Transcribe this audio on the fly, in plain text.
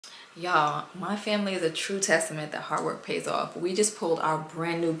Y'all, my family is a true testament that hard work pays off. We just pulled our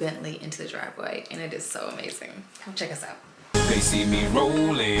brand new Bentley into the driveway, and it is so amazing. Come check us out. They see me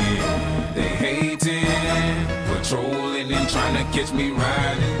rolling, they hating, patrolling and trying to catch me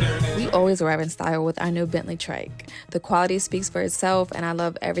riding dirty. We always arrive in style with our new Bentley Trike. The quality speaks for itself, and I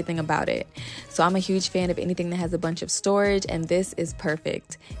love everything about it. So I'm a huge fan of anything that has a bunch of storage, and this is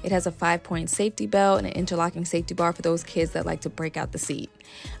perfect. It has a 5-point safety belt and an interlocking safety bar for those kids that like to break out the seat.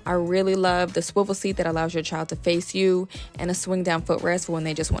 I really love the swivel seat that allows your child to face you, and a swing down footrest for when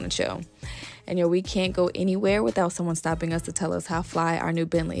they just want to chill. And we can't go anywhere without someone stopping us to tell us how fly our new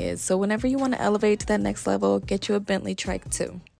Bentley is. So whenever you want to elevate to that next level, get you a Bentley Trike too.